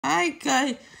Hi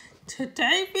guys,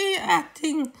 today we're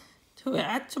acting to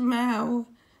Sml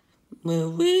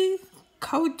movie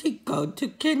Cody Go to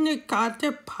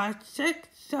Kindergarten Part 6.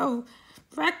 So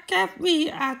what can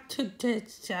we add to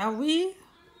this, shall we?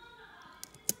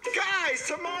 Guys,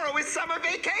 tomorrow is summer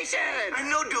vacation! I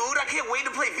know, dude. I can't wait to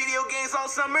play video games all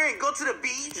summer and go to the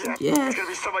beach. Yeah. It's gonna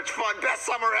be so much fun. Best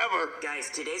summer ever.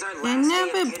 Guys, today's our I've last day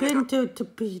never of been kindergarten. to the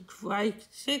beach, right?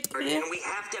 And we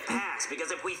have to pass, because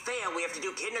if we fail, we have to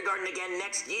do kindergarten again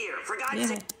next year. For God's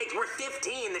sake, we're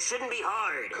 15. This shouldn't be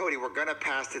hard. Cody, we're gonna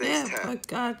pass today's test. For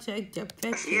God's sake, the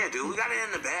fish. Yeah, dude, we got it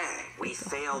in the bag. We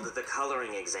failed the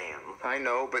coloring exam. I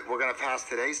know, but we're gonna pass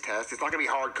today's test. It's not gonna be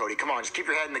hard, Cody. Come on, just keep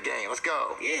your head in the game. Let's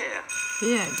go. Yeah.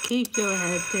 Yeah, keep your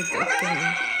head to the game. Not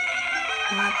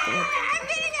that. I'm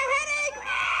getting a headache!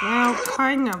 Well,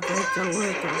 kind of, it's a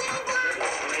little.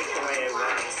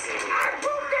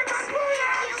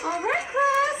 All right,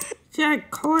 class. Yeah, of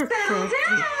course. Settle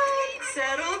down.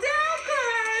 Settle down,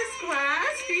 class.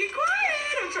 Class, be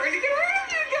quiet. I'm trying to get rid of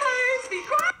you guys. Be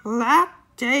quiet. Last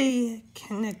day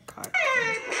kindergarten.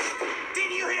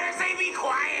 Did you hear her say be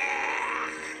quiet?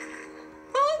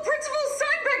 Oh, Principal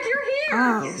Steinbeck, you're here.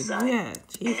 Oh, yeah,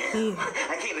 she's here.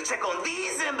 I came to check on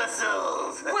these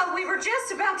imbeciles. Well, we were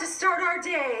just about to start our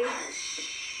day.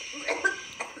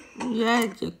 Yeah,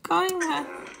 you're going out.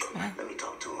 Let me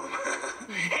talk to him.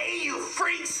 Hey, you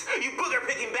freaks! You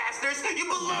booger-picking bastards! You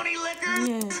baloney lickers!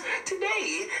 Yeah.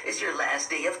 Today is your last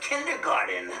day of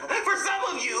kindergarten. For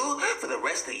some of you, for the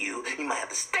rest of you, you might have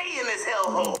to stay in this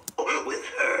hellhole with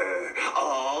her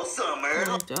all summer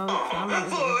long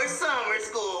for summer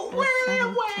school. Oh,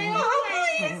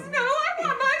 please, no, I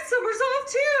want my summers off,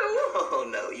 too. Oh,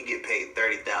 no, you get paid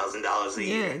 $30,000 a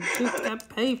Yeah, year. you got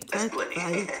paid That's plenty.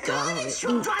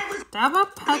 $35. That was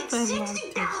Papa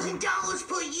 $60,000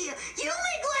 per year. You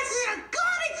make less than a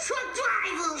garbage truck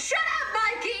driver. Shut up,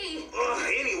 Mikey.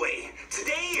 Anyway,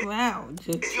 today Wow,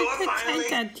 you should say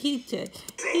that teacher.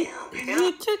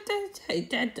 You should say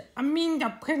that, I mean the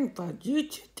principal. You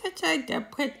should say the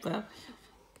principal.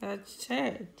 That's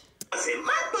it. I sit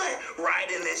my butt right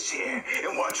in this chair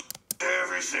and watch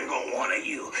every single one of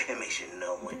you and make sure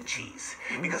no one cheats.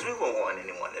 Because we won't want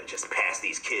anyone to just pass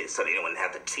these kids so they don't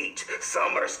have to teach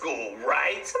summer school,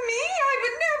 right? Me? I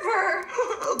would never.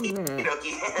 Okie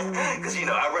dokie. Because, you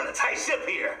know, I run a tight ship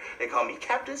here. They call me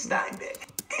Captain Steinbeck.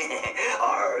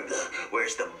 Arg,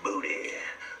 where's the booty?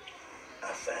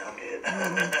 I found it.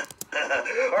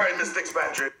 All right, Miss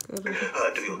Fitzpatrick. Do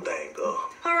your thing, go.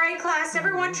 All right, class,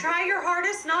 everyone try your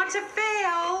hardest not to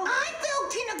fail. I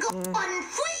failed kindergarten 3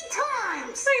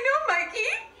 times. I know,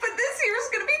 Mikey, but this year's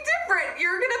going to be different.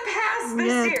 You're going to pass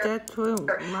this year. That's true.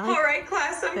 All right,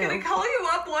 class, I'm going to call you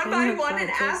up one by one and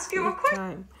ask you a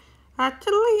question.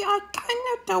 Actually, I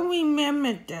kind of don't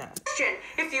remember that.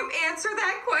 If you answer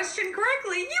that question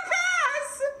correctly, you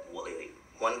pass. Wait,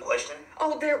 one question?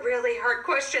 Oh, they're really hard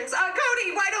questions.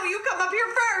 Cody, why don't you come up here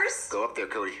first? Go up there,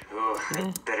 Cody. Oh,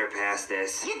 I better pass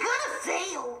this. You're gonna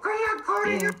fail. Hurry up,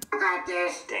 Cody. You got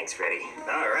this. Thanks, Freddy.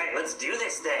 All right, let's do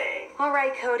this thing. All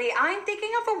right, Cody, I'm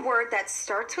thinking of a word that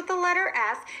starts with the letter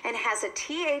F and has a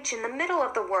TH in the middle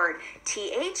of the word.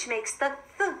 TH makes the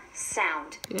th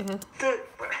sound. Yeah.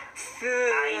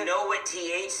 I know what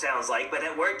TH sounds like, but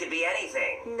that word could be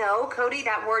anything. No, Cody,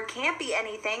 that word can't be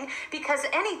anything because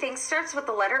anything starts with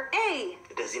the letter A.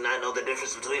 Does he not know the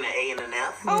difference between an A and an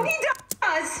F? Oh, he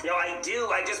does. No, I do.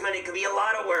 I just meant it could be a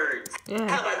lot of words. Yeah.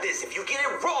 How about this? If you get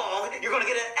it wrong, you're going to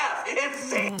get an F and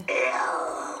fail.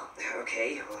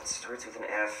 Okay, well, it starts with an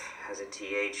F, has a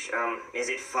TH. Is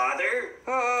it father?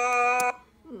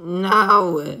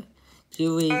 No,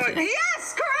 Julia.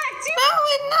 Yes, correct. No,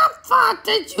 it's not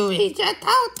Father Julia.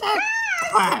 How that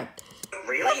correct?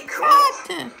 Really? Cool.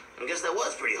 Father. I guess that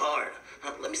was pretty hard.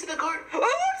 Let me see the card. Oh,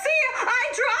 see,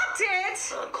 I dropped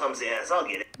it. Clumsy ass, I'll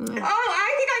get it. Oh, I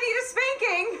think I need a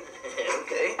spanking.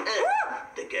 Okay.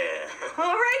 The guy.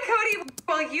 All right, Cody.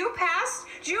 Well, you passed.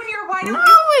 Junior, why don't No,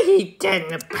 you... he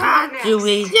didn't pass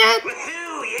Julia.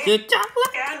 Woohoo, yeah. You don't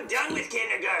I'm done with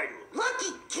kindergarten.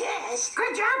 Lucky guess.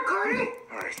 Good job, Cody.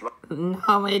 All right.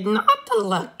 No, it's not a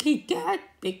lucky guess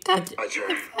because My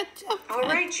turn. All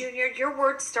right, Junior, your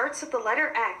word starts with the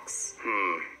letter X.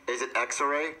 Is it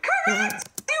X-ray? Correct.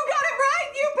 You got it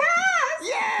right. You passed.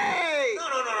 Yay!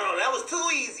 No, that was too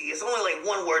easy. It's only like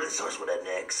one word that starts with an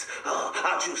X.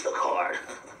 I'll choose the card.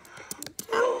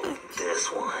 Oh, this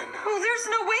one. Oh, there's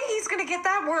no way he's going to get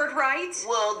that word right.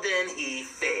 Well, then he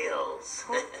fails.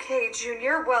 Okay,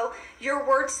 Junior, well, your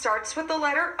word starts with the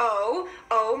letter O.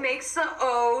 O makes the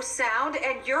O sound,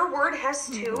 and your word has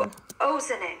 2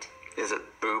 O's in it. Is it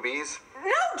boobies?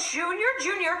 No,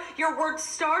 Junior, your word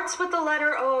starts with the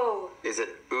letter O. Is it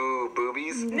ooh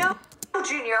boobies? No,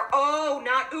 Junior, O,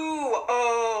 not ooh,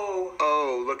 O.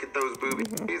 Oh, look at those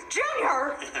boobies.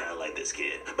 Junior! I like this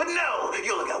kid. But no,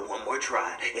 you only got one more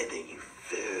try, and then you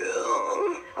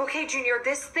fail. Okay, Junior,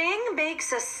 this thing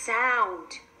makes a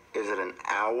sound. Is it an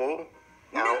owl?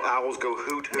 Owls go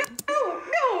hoot hoot. No.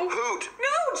 Hoot.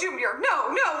 No, Junior,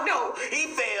 no. He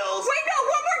fails. Wait, no,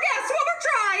 one more guess, one more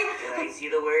try. Can I see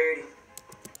the word?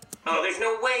 Oh, there's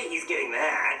no way he's getting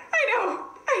that. I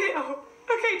know.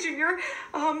 Okay, Junior,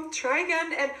 try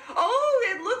again, and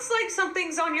it looks like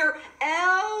something's on your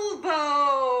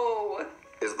elbow.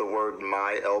 Is the word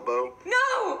my elbow?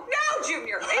 No,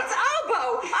 Junior, it's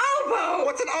oboe.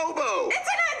 What's an oboe? It's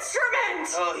an instrument.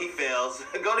 Oh, he fails.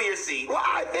 Go to your seat. Well,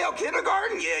 I failed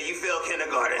kindergarten. Yeah, you failed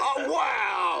kindergarten. Oh,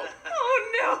 wow.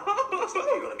 Oh, no. Looks like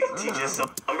you're going to be teaching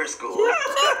summer school.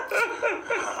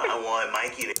 I want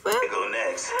Mikey to go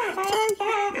next.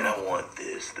 And I want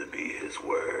this to be his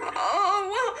word. Oh,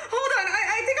 well, hold on.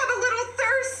 I think I'm a little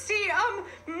thirsty.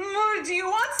 Do you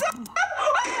want some?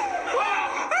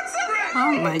 I'm sorry.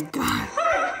 Oh my God.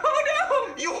 Oh, no.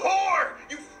 You whore!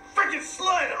 You freaking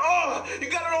slut! Oh, you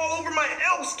got it all over my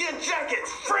elf-skin jacket!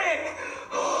 Frick!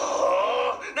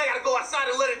 Oh, now I gotta go outside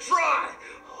and let it dry!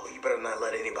 Oh, you better not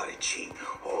let anybody cheat.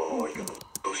 Oh, you're gonna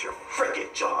lose your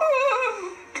frickin' job.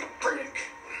 Frick!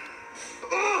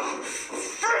 Oh,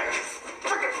 frick!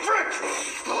 Frickin' frick!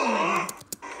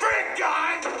 Frick,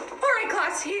 guy! All right,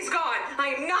 class, he's gone.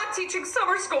 I am not teaching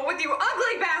summer school with you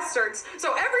ugly bastards.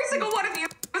 So every single one of you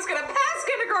is gonna pass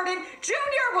kindergarten.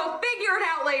 Junior will figure it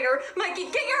out later. Mikey,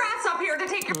 get your ass up here to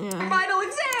take your final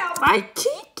exam. By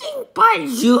cheating, by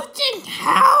using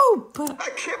help. I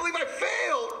can't believe I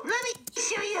failed. Let me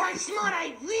show you how smart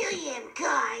I really am,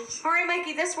 guys. All right,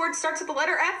 Mikey, this word starts with the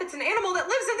letter F. It's an animal that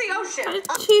lives in the ocean.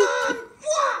 By cheating.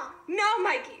 Wow. No,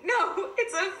 Mikey, no,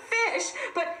 it's a fish.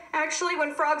 But actually,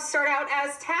 when frogs start out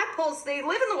as tadpoles, they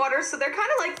live in the water, so they're kind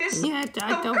of like fish. Yeah, I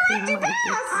So don't correct, you feel like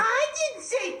pass. I didn't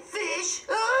say fish.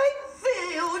 I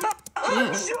failed.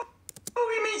 Yeah. Oh,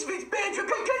 it means Miss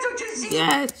Patrick. I guess I'll just see.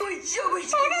 Yes.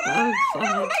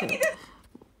 No, Mikey, this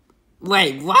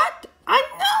Wait, what? I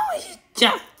know he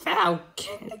just failed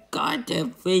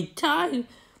kindergarten every time,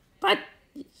 but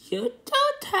you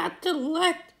don't have to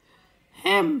let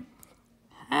him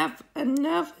have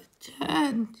another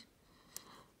chance.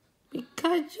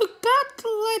 Because you got to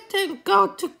let him go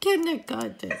to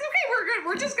kindergarten. It's okay, we're good.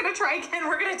 We're just gonna try again.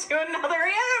 We're gonna do another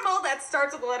animal that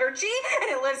starts with the letter G,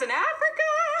 and it lives in Africa.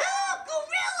 Oh,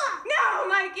 gorilla. No,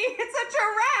 Mikey, it's a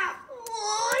giraffe.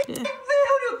 What? Yeah. I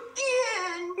failed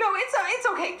again. No, it's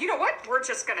okay. You know what? We're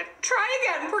just gonna try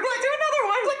again. We're gonna do another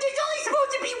one. But there's only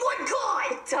supposed to be one card.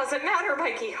 It doesn't matter,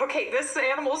 Mikey. Okay, this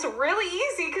animal's really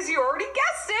easy because you already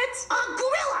guessed it.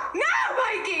 Gorilla. No,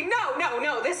 Mikey, no.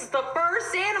 This is the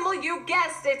first animal you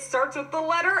guessed. It starts with the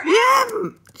letter F. Yeah,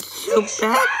 stupid. No,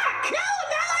 now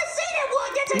I say that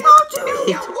one. That's a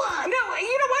Julie. one. No,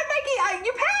 you know what, Mikey?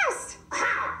 You passed.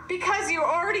 How? Because you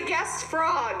already guessed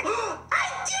frog. I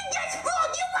did guess frog.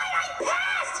 You're right. I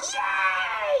passed.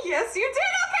 Yay! Yes, you did.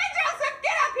 Okay, Joseph,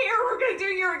 get up here. We're going to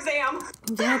do your exam.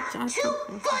 That's Too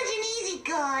awesome. fudging easy,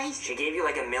 guys. She gave you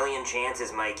like a million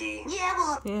chances, Mikey. Yeah,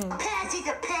 well, Yeah. a pass is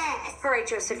a pass. All right,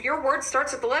 Joseph, your word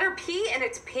starts with the letter P and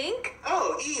it's pink.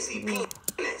 Oh, easy.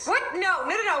 Penis. What? No.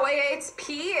 It's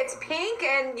P, it's pink,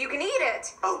 and you can eat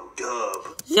it. Oh,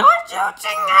 dub. You're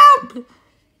using help.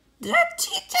 The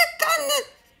teacher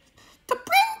the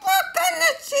principal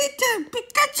gonna see them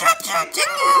because you're using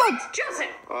help.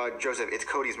 Joseph. Joseph, it's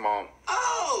Cody's mom.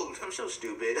 Oh, I'm so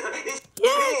stupid. It's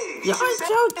Yes, pink. you're She said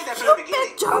so that from the stupid,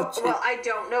 beginning. Joseph. Well, I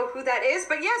don't know who that is,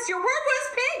 but yes, your word was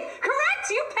pink. Correct,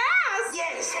 you passed.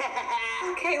 Yes.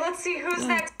 Okay, let's see who's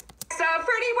next.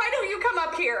 Freddie, why don't you come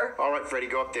up here? All right, Freddie,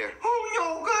 go up there. Oh,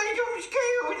 no, guys, I'm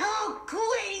scared. Oh,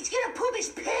 great. He's gonna poop his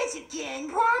pants again.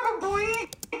 Probably.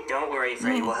 Don't worry,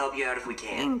 Freddie. We'll help you out if we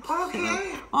can.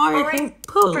 Okay. All Or right,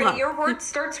 pull Freddie, up. your word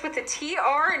starts with a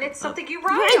TR, and it's something you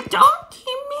write. Wait, don't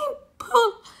you mean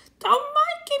pull? Don't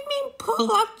make it mean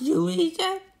pull up, you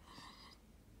idiot.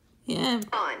 Yeah.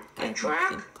 On. I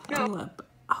track. Pull up.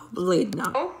 Probably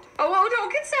not. Oh,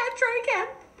 don't get sad. Try again.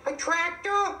 I tracked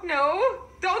up. No,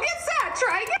 don't get sad.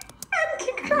 Try again.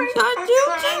 Keep trying. You're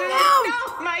using help. No,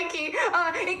 Mikey.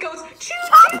 It goes choo.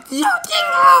 Stop using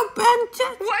help and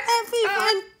just What?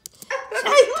 everyone. My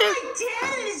dad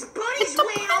and his buddies It's the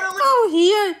went on a principal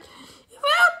here.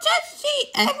 Well, just see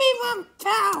everyone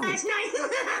found. last night.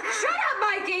 Shut up,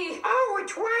 Mikey. Oh, a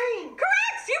train.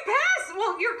 Correct. You pass.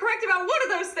 Well, your correct about one of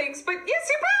those things, but yes,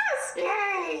 you passed.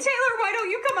 Yay! Taylor, why don't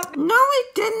you come up No,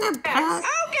 it didn't pass.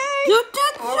 Okay. You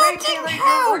just All right, using Taylor, your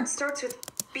help. word starts with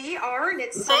BR and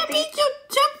it's something. Maybe you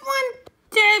just want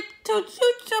Dave to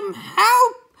use some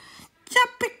help.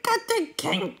 Just because they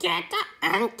can't get the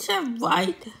answer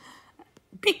right.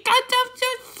 Because of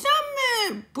the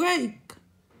summer break.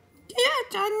 Yes,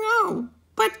 I know.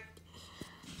 But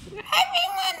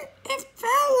everyone is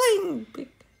failing.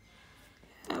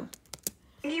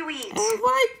 You eat. And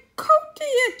why Cody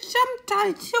is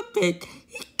sometimes stupid.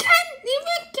 He can't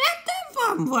even get the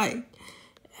one right.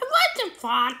 It wasn't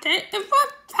father. It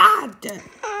was father.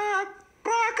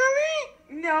 Broccoli?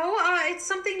 No, it's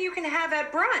something you can have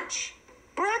at brunch.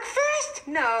 Breakfast?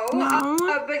 No, No,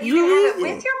 but you can have it you-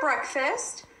 with your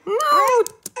breakfast. No.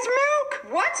 It's milk?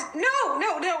 What? No.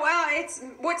 It's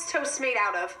what's toast made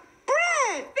out of?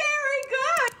 Bread! Very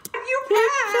good. You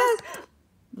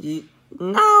You passed.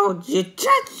 No, you're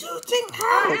just using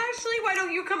help. Ashley, why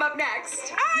don't you come up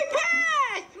next? I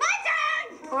passed! My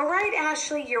turn! All right,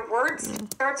 Ashley, your word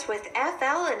starts with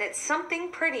FL and it's something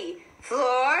pretty.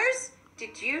 Floors?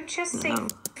 Did you just say No.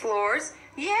 floors?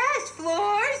 Yes,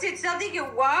 floors. It's something you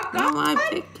walk No, on. I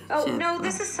picked Oh, it. no,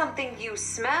 this is something you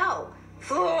smell.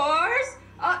 Floors?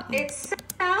 It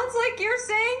sounds like you're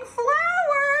saying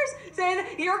flowers. Then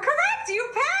you're correct. You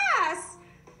pass.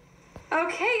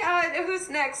 Okay, who's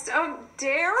next?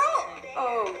 Daryl?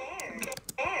 Oh.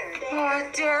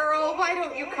 Daryl, why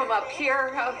don't you come up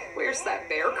here? Where's that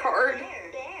bear card?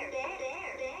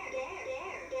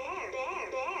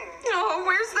 Oh,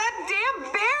 where's that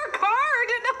damn bear card?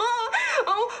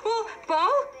 Oh, well,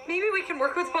 Ball? Maybe we can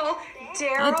work with Ball.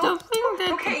 I don't think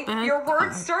that's Okay, a bad your word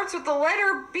card. starts with the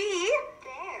letter B.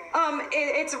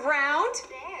 It's round.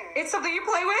 It's something you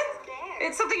play with.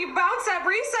 It's something you bounce at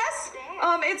recess.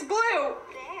 It's blue.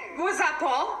 Was that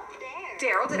Ball?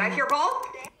 Daryl, did I hear Ball?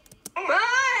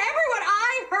 Everyone,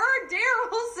 I heard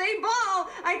Daryl say Ball.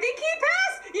 I think he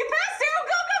passed. You passed, Daryl.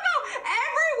 Go, go, go.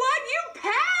 Everyone, you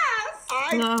passed.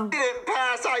 I No. didn't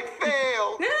pass. I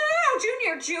failed. No,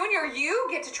 Junior, you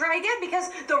get to try again because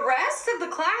the rest of the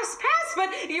class passed,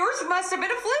 but yours must have been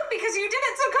a fluke because you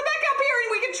didn't. So come back up here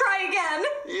and we can try again.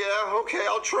 Yeah, okay,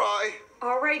 I'll try.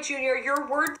 All right, Junior, your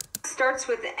word starts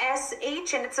with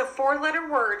SH and it's a 4-letter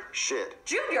word. Shit.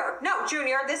 Junior,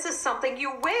 this is something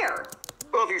you wear.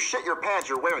 Well, if you shit your pants,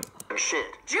 you're wearing shit.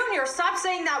 Junior, stop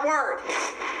saying that word.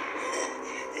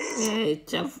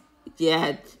 It's a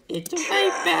very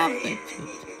bad picture.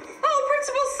 Oh,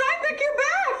 Principal Steinbeck, you're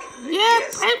back. Yeah,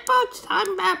 Principal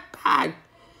Steinbeck back.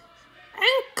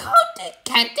 And Cody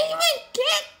can't even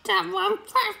get that one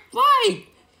right.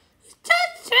 He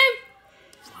just said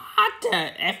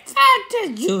father and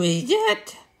father, you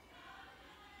idiot.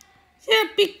 Yeah,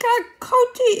 because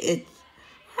Cody is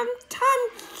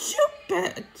sometimes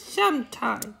stupid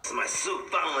sometimes. My soup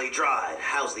finally dried.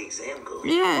 How's the exam going?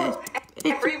 Yeah. it's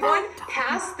Everyone about time.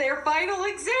 passed their final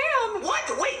exam.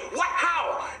 What? Wait, what?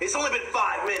 How? It's only been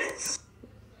 5 minutes.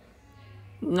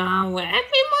 No,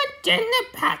 everyone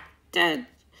didn't pass the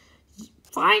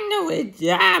final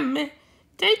exam.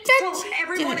 They So just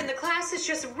everyone in the class is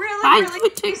just I really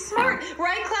would take smart.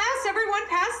 Right, class? Everyone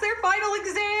passed their final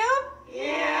exam?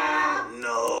 Yeah.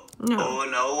 No. No. Oh,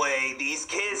 no way. These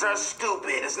kids are stupid.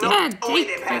 There's no Yeah, way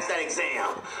they- they passed that exam.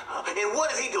 And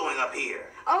what is he doing up here?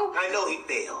 Oh, I know he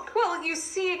failed. well, you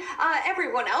see,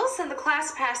 everyone else in the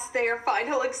class passed their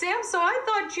final exam, so I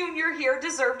thought Junior here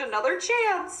deserved another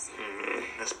chance.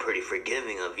 That's pretty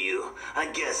forgiving of you. I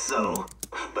guess so.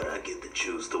 But I get to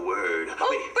choose the word.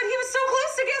 Oh, but he was so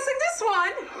close to guessing this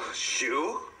one.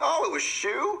 Shoe? Oh, it was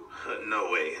shoe? No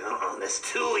way. That's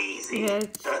too easy. Yes.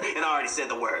 And I already said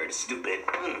the word. Stupid.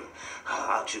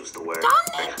 I'll choose the word.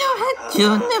 Don't need to hit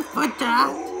Junior for that.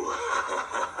 Ooh.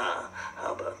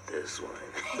 How about this one?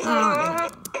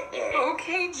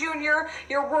 Okay, Junior,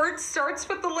 your word starts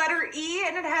with the letter E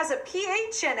and it has a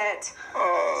PH in it.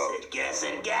 Sit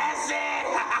guessing.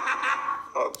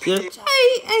 You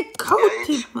say a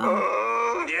Cody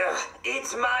one. Yeah,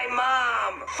 it's my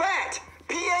mom. Fat!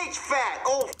 PH fat!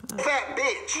 Old fat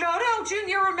bitch! No,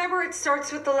 Junior, remember it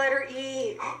starts with the letter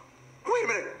E. Wait a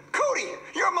minute! Cody!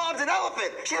 Your mom's an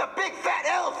elephant! She's a big fat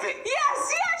elephant!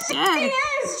 Yes, she Yes.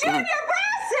 is! Junior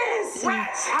passes!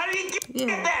 Rats, how did he get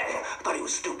Yeah. that? I thought he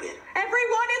was stupid.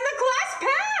 Everyone in the class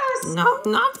passed!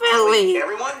 No, not really.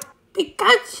 Everyone?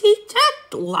 Because he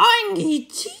just lying. He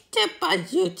cheated by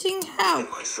using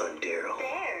help. My son Daryl.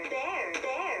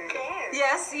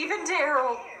 Yes, even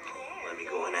Daryl. Let me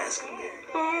go and ask him then.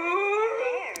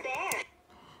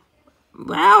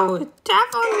 Well, it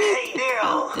definitely Hey,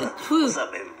 Daryl. the What's truth.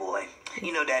 up, baby boy?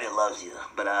 You know Daddy loves you,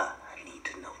 but I need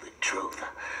to know the truth.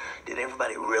 Did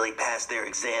everybody really pass their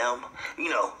exam? You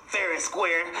know, fair and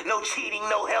square, no cheating,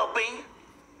 no helping?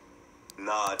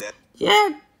 Nah, that...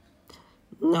 Yeah.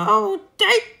 No,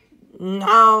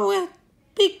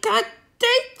 because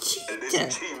they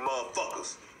cheated. cheating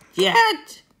motherfuckers.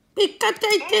 Yes, because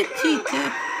they did cheat.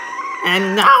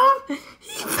 And now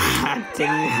he's acting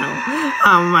now.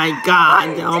 Oh my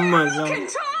God, oh my God.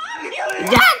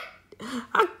 Yes,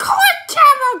 of course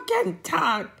Javo can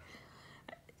talk.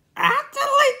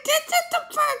 Actually, this is the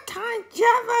first time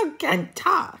Javo can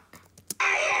talk.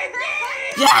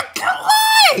 Yes,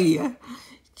 lie!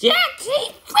 Yes,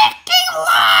 he freaking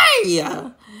lie!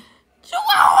 You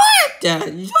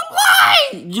heard! You lie!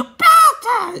 You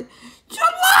bastard! You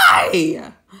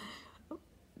lie!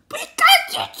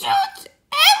 Because you choose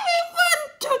everyone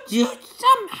to use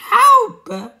some help.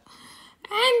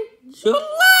 And you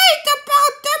lied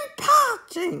about them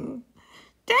passing.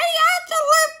 They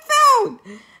actually failed.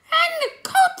 And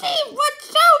Cody was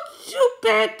so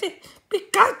stupid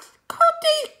because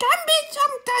Cody can be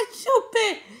sometimes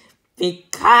stupid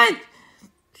because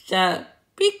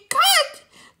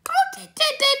Cody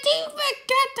didn't even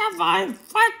get the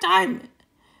first time.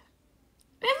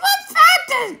 It was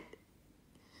fatted.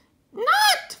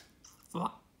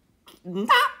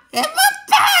 It was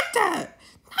fatted.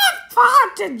 Not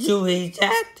fatted, you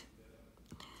idiot.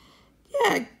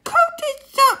 Yeah,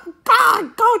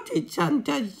 Cody's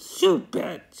sometimes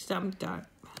stupid sometimes.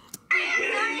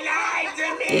 He lied to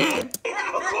me! Yeah.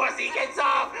 Of course he gets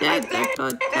off! Yeah, that's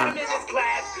what Mrs.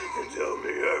 Class to tell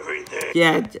me everything.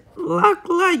 Yeah, look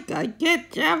like I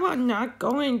get Java not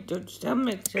going to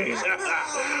stomach. Everyone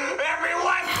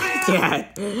failed!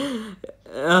 Yeah.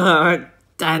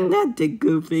 That's not the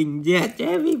good thing. Yes,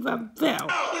 everyone fell.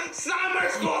 Summer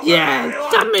school! Yeah,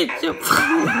 stomach.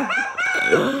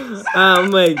 Oh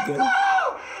my God.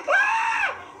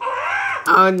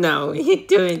 Oh no, he's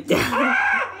doing that.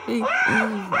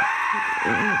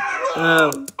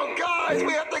 Oh, guys,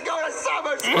 we have to go to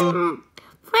summer school.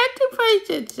 Freddy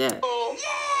Fraser said, Yay! I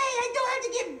don't have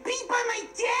to get beat by my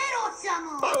dad all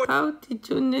summer. how did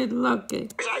you need lucky?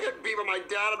 Wish I could be with my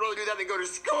dad. I'd rather do that than go to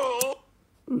school.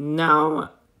 No,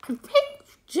 I think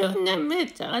Junior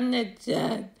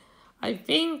misunderstood. I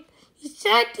think he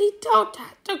said he don't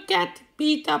have to get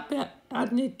beat up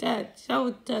on his dad,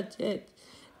 so that's it.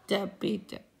 The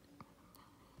beat up.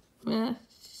 Yeah,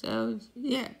 so,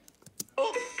 yeah.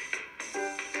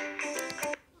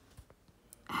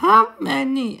 How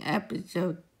many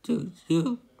episodes do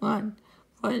you want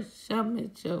for summer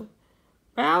show?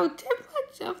 Well, there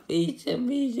was a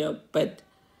video, but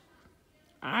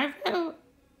I will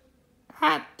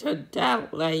have to tell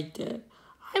later.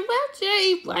 I will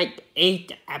say like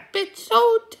 8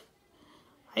 episodes,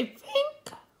 I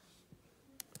think.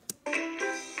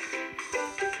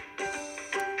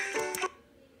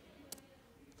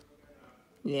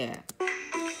 Yeah.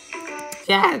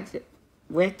 Yes.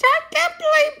 Which I can't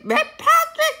believe that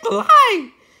Patrick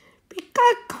lied.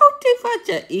 Because Cody was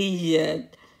an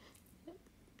idiot.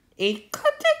 He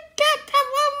couldn't get that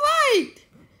one right.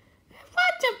 It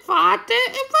wasn't father,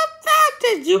 it was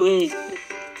father, you idiot.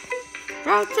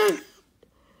 Also,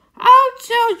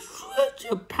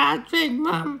 to Patrick,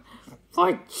 Mom,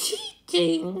 for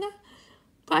cheating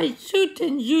by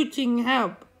shooting using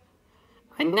help.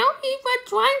 I know he was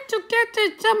trying to get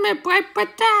the summer break,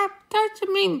 but that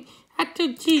doesn't mean had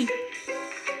to cheat.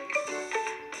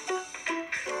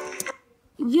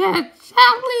 Yeah,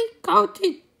 Sally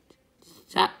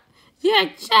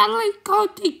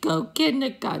Cody go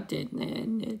kindergarten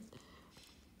and it.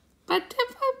 But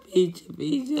if I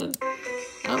visa,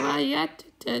 so I had to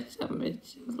tell something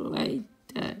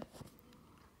later.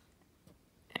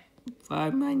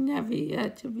 For my nephew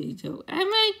had to visa. Oh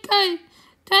my God.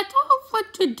 That's all for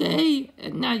today,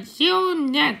 and I'll see you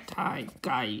next time,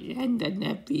 guys, and the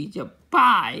next video.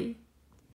 Bye!